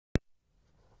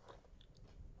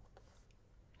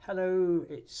Hello,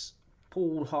 it's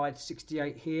Paul Hyde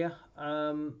 68 here.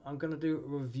 I'm going to do a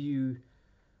review,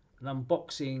 an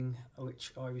unboxing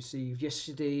which I received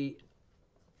yesterday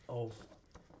of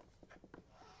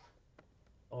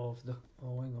the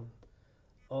hang on,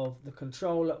 of the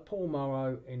controller Paul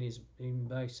Morrow in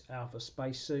base alpha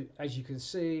spacesuit. As you can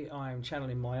see, I am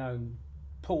channeling my own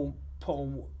Paul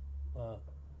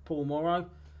Morrow.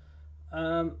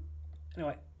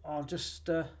 Anyway, I'll just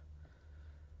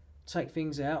take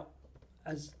things out.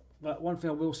 But one thing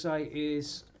I will say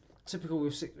is typical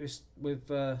with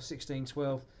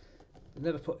 1612, they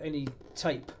never put any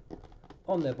tape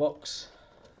on their box,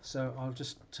 so I'll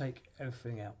just take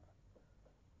everything out.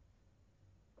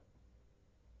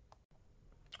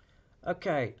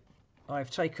 Okay,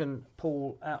 I've taken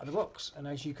Paul out of the box, and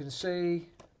as you can see,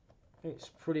 it's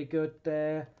pretty good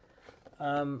there.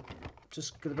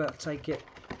 Just about to take it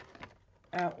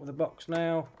out of the box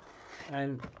now,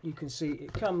 and you can see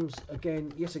it comes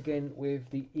yet again with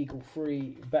the Eagle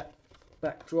Free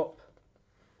backdrop.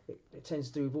 It tends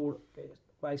to do with all.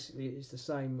 Basically, it's the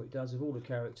same what it does with all the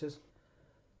characters.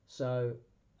 So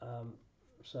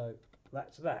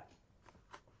that's that.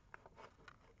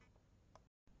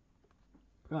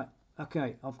 Right.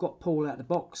 Okay. I've got Paul out of the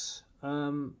box.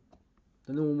 The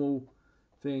normal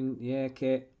thing, the air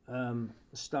kit, the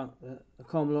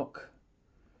comm lock.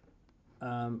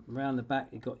 Around the back,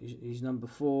 you got his number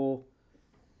 4.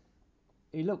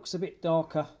 He looks a bit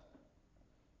darker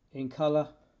in colour,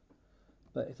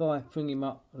 but if I bring him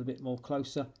up a bit more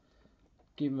closer,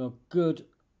 give him a good,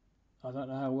 I don't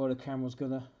know how well the camera's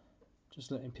gonna,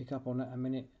 just let him pick up on that a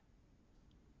minute.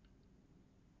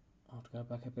 I'll have to go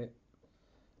back a bit.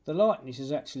 The lightness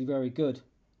is actually very good,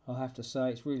 I have to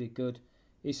say. It's really good.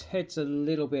 His head's a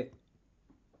little bit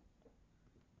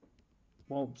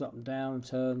wobbles up and down and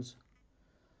turns.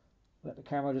 Let the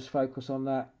camera just focus on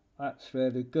that. That's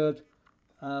fairly good.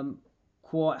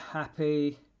 Quite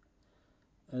happy.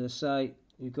 As I say,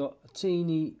 you've got a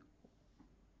teeny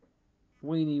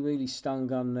weeny stun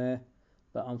gun there,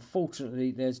 but unfortunately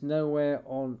there's nowhere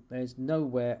on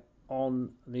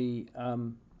the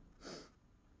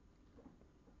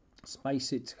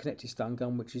space it to connect his stun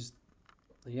gun, which is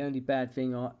the only bad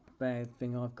thing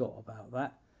I've got about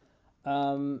that.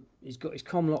 He's got his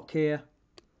comm lock here.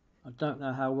 I don't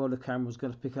know how well the camera's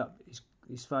going to pick up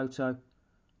his photo.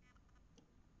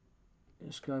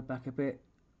 Let's go back a bit.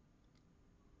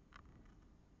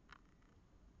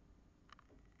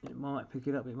 It might pick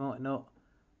it up, it might not,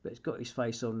 but it's got his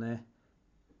face on there.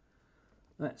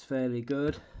 That's fairly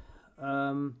good.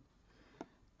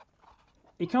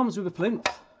 He comes with a plinth.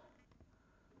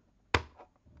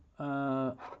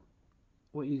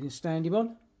 What you can stand him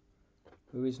on,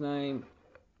 with his name,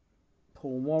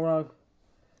 Paul Morrow.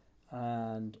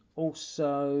 And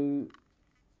also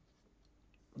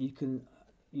you've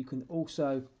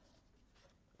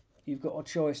got a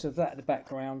choice of that in the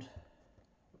background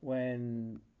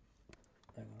when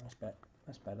that's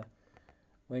better.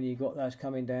 When you got those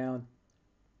coming down,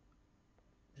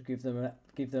 give them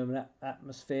an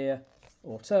atmosphere,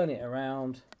 or turn it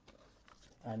around,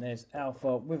 and there's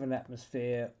Alpha with an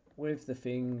atmosphere with the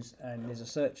things, and there's a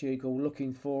search eagle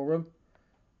looking for them.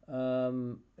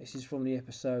 This is from the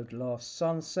episode Last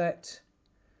Sunset.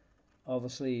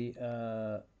 Obviously,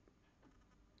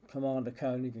 Commander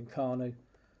Koenig and Kanu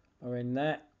are in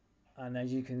that, and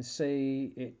as you can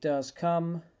see, it does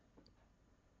come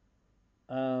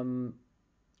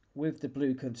with the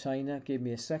blue container. Give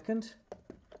me a second.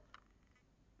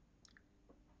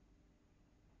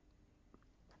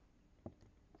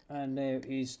 And there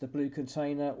is the blue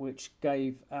container which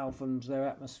gave Alphans their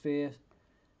atmosphere.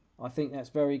 I think that's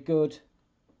very good.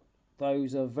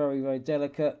 Those are very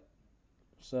delicate,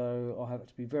 so I have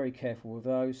to be very careful with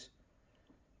those.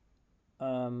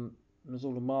 There's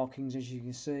all the markings, as you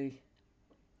can see.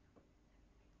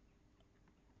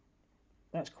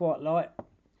 That's quite light.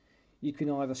 You can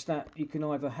either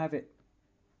have it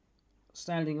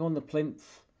standing on the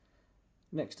plinth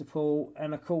next to Paul,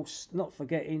 and of course not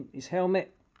forgetting his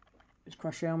helmet, his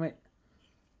crash helmet,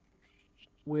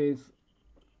 with,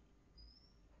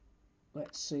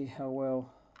 let's see how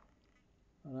well,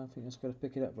 I don't think it's going to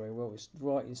pick it up very well. It's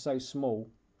writing so small,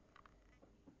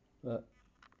 but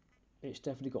it's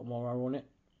definitely got Morrow on it.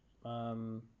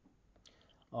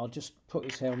 I'll just put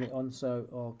his helmet on, so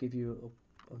I'll give you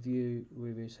a view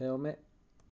with his helmet.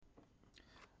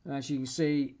 And as you can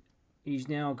see, he's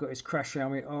now got his crash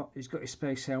helmet on. He's got his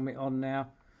space helmet on now,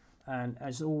 and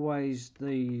as always,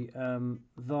 the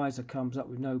visor comes up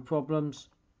with no problems.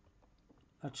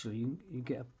 Actually, you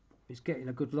get it's getting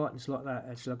a good lightness like that.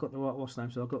 Actually, I've got the right wasp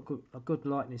name, so I've got a good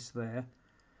lightness there.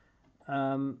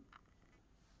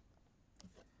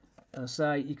 As I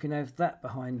say, you can have that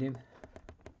behind him,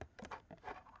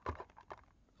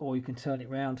 or you can turn it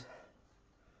round,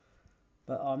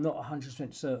 but I'm not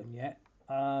 100% certain yet.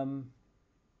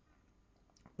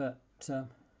 But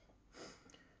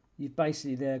you've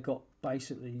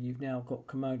basically you've now got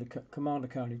Commander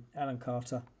Koenig, Alan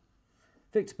Carter,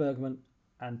 Victor Bergman,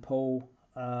 and Paul.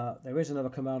 There is another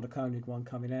Commander Koenig one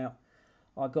coming out.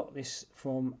 I got this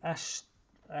from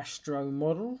Astro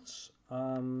Models.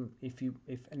 If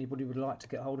anybody would like to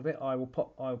get hold of it, I will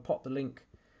pop the link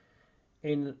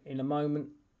in a moment,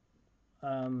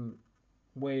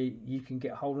 where you can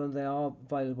get hold of them. They are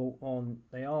available on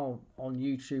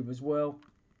YouTube as well.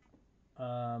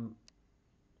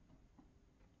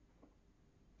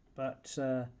 But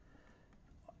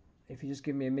if you just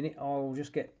give me a minute, I'll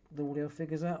just get the audio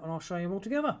figures out and I'll show you them all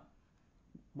together.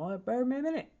 Bear me a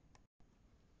minute.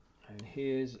 And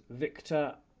here's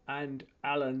Victor and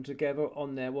Alan together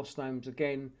on their What's Names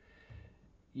again.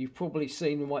 You've probably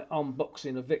seen my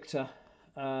unboxing of Victor.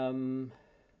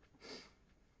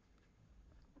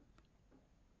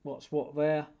 What's what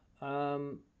there?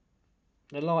 The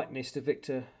likeness to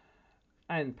Victor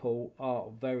and Paul are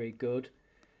very good.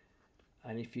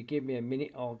 And if you give me a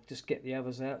minute, I'll just get the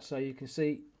others out so you can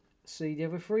see the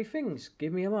other three things.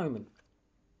 Give me a moment.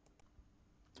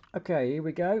 Okay, here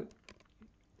we go.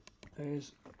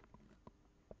 There's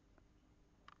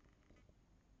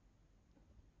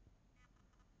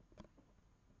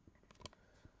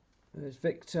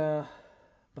Victor.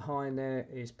 Behind there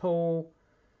is Paul.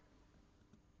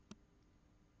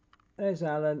 There's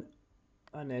Alan,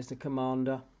 and there's the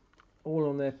Commander, all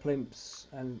on their plimps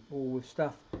and all with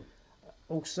stuff.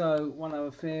 Also, one other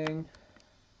thing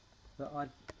that I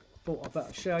thought I'd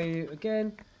better show you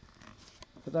again,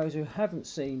 for those who haven't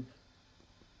seen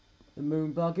the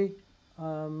moon buggy,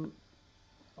 I'll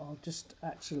just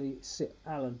actually sit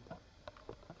Alan.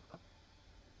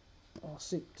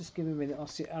 Just give me a minute, I'll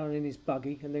sit Alan in his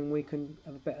buggy and then we can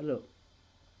have a better look.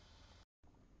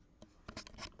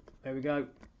 There we go.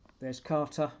 There's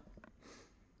Carter,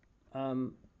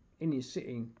 sitting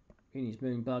in his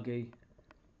moon buggy.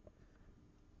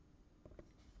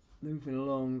 Moving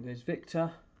along, there's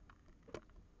Victor,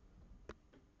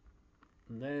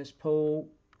 and there's Paul,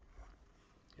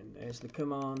 and there's the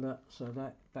Commander. So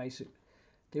that basic.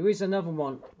 There is another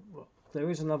one.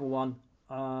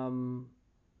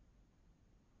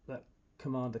 That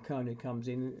Commander Koenig comes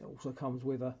in. It also comes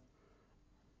with a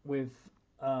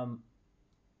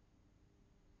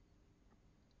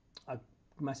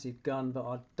massive gun, but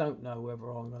I don't know whether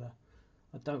I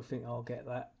don't think I'll get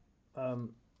that.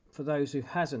 For those who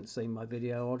hasn't seen my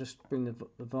video, I'll just bring the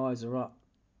visor up.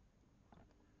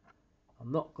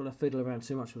 I'm not going to fiddle around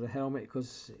too much with the helmet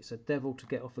because it's a devil to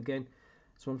get off again.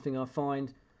 It's one thing I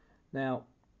find. Now,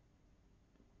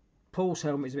 Paul's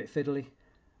helmet is a bit fiddly.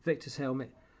 Victor's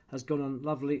helmet has gone on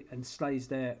lovely and stays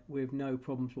there with no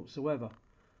problems whatsoever.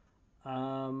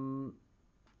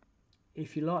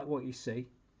 If you like what you see,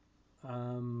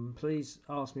 please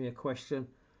ask me a question.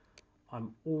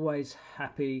 I'm always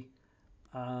happy.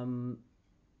 And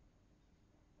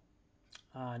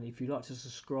if you'd like to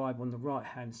subscribe on the right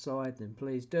hand side, then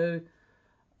please do.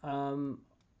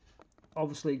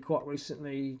 Obviously, quite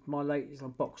recently my latest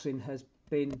unboxing has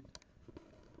been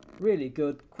really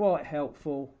good, quite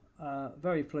helpful,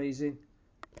 very pleasing.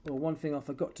 Well, one thing I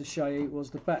forgot to show you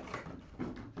was the back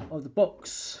of the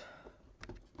box.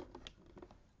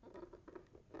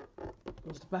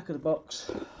 That's the back of the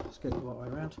box. Let's get it the right way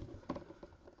around.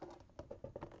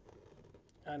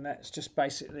 And that's just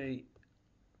basically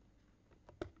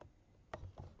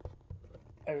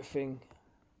everything.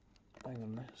 Hang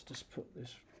on, let's just put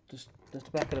this. That's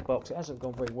the back of the box. It hasn't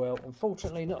gone very well,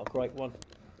 unfortunately. Not a great one,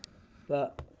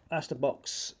 but that's the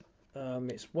box.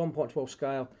 It's 1.12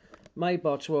 scale, made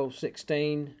by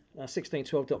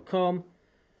 1612.com.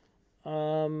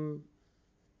 I'm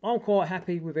quite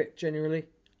happy with it generally.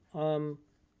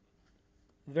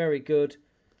 Very good,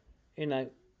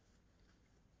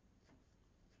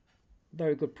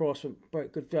 very good price, very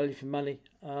good value for money.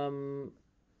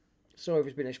 Sorry if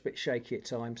it's been a bit shaky at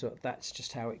times, but that's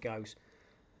just how it goes.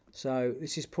 So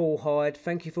this is Paul Hyde.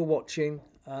 Thank you for watching,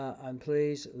 and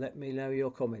please let me know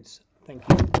your comments. Thank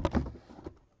you.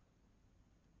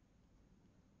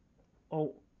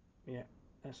 Oh, yeah,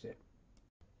 that's it.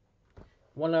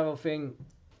 One other thing,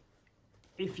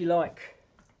 if you like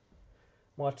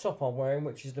my top I'm wearing,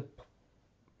 which is the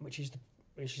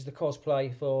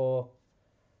cosplay for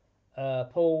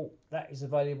Paul, that is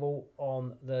available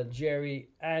on the Jerry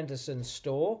Anderson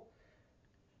store.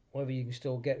 Whether you can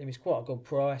still get them, is quite a good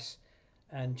price.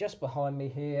 And just behind me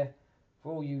here,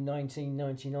 for all you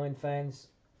 1999 fans,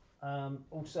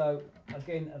 Also,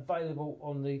 again, available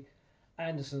on the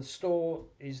Anderson store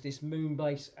is this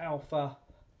Moonbase Alpha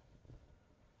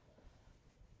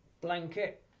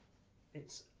blanket.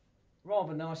 It's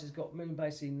rather nice. It's got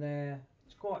Moonbase in there.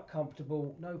 It's quite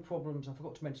comfortable, no problems. I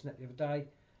forgot to mention that the other day.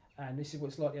 And this is what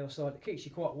it's like the other side. It keeps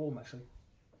you quite warm, actually.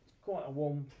 It's quite a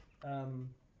warm,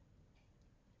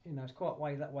 you know, it's quite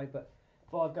way that way. But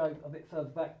if I go a bit further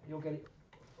back, you'll get it.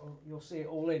 You'll see it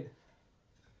all in.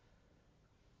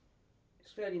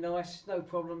 It's fairly nice, no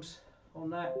problems on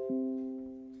that.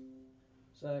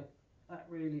 So that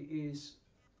really is.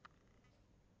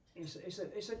 It's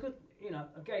a good, you know.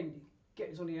 Again, get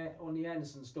it on the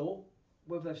Anderson store.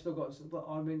 Whether they've still got it, but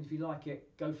I mean, if you like it,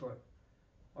 go for it.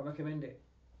 I recommend it.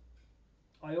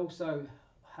 I also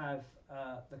have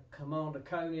the Commander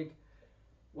Koenig,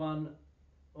 one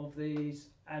of these,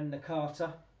 and the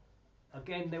Carter.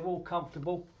 Again, they're all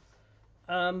comfortable.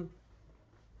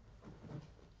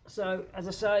 So, as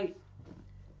I say,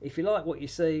 if you like what you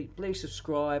see, please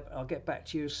subscribe. I'll get back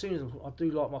to you as soon as I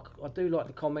do like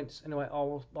the comments. Anyway, I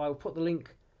will put the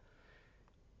link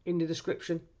in the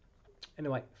description.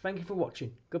 Anyway, thank you for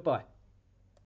watching. Goodbye.